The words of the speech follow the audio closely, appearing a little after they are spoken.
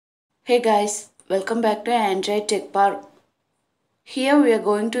Hey guys, welcome back to Android Tech Park. Here we are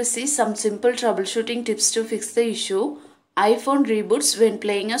going to see some simple troubleshooting tips to fix the issue iPhone reboots when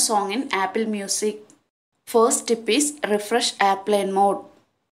playing a song in Apple Music. First tip is refresh airplane mode.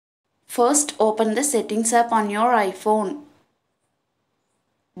 First open the settings app on your iPhone.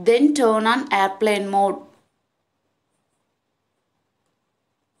 Then turn on airplane mode.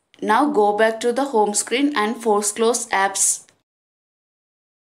 Now go back to the home screen and force close apps.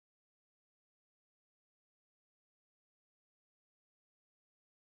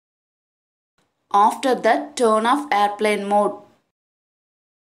 After that, turn off airplane mode.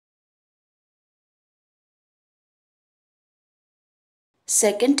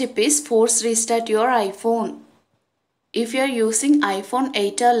 Second tip is force restart your iPhone. If you are using iPhone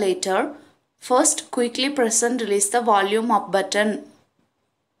 8 or later, first quickly press and release the volume up button.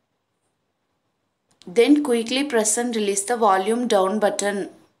 Then quickly press and release the volume down button.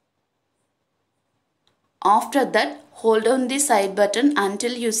 After that, hold on the side button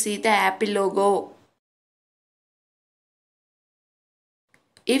until you see the Apple logo.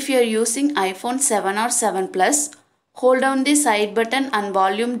 If you are using iPhone 7 or 7 Plus, hold down the side button and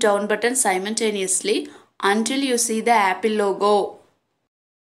volume down button simultaneously until you see the Apple logo.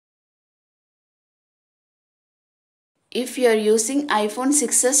 If you are using iPhone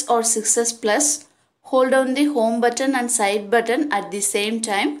 6s or 6s Plus, hold down the home button and side button at the same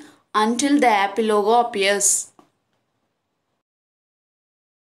time until the Apple logo appears.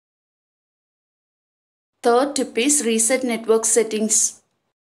 Third tip is reset network settings.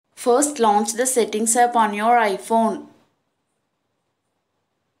 First launch the settings app on your iPhone.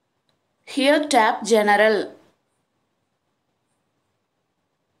 Here tap General.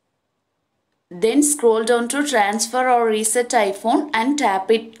 Then scroll down to transfer or reset iPhone and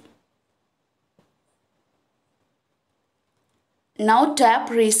tap it. Now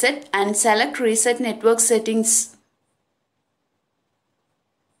tap reset and select reset network settings.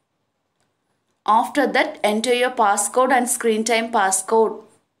 After that, enter your passcode and screen time passcode.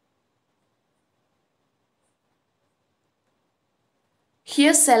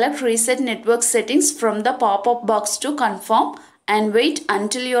 Here select reset network settings from the pop-up box to confirm and wait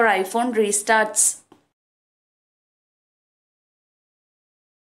until your iPhone restarts.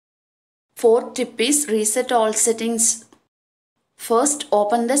 Fourth tip is reset all settings. First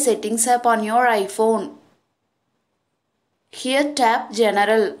open the settings app on your iPhone. Here tap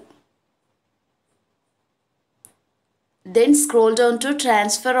General. Then scroll down to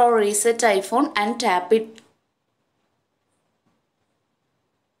transfer or reset iPhone and tap it.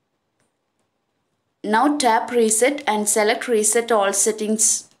 Now tap reset and select reset all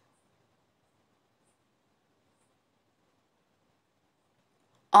settings.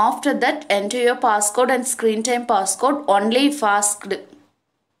 After that, enter your passcode and screen time passcode only if asked.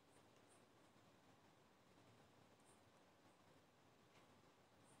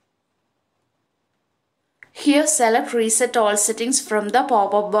 Here select reset all settings from the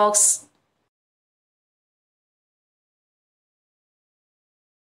pop-up box.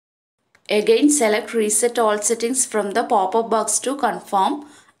 Again select reset all settings from the pop-up box to confirm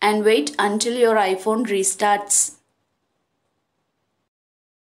and wait until your iPhone restarts.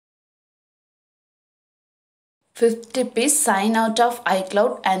 Fifth tip is sign out of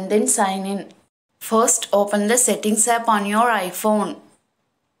iCloud and then sign in. First open the settings app on your iPhone.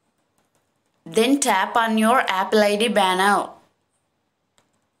 Then tap on your Apple ID banner.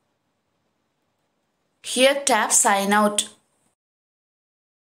 Here tap sign out.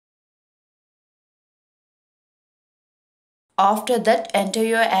 After that, enter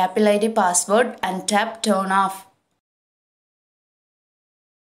your Apple ID password and tap turn off.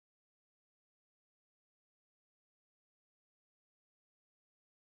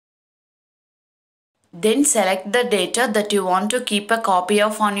 Then select the data that you want to keep a copy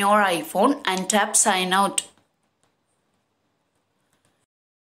of on your iPhone and tap sign out.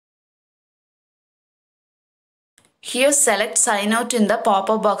 Here select sign out in the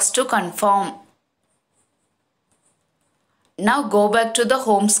pop-up box to confirm. Now go back to the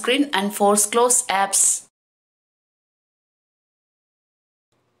home screen and force close apps.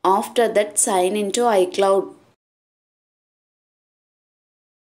 After that, sign into iCloud.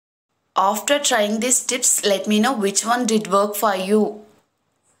 After trying these tips, let me know which one did work for you.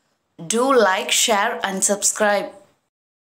 Do like, share and subscribe.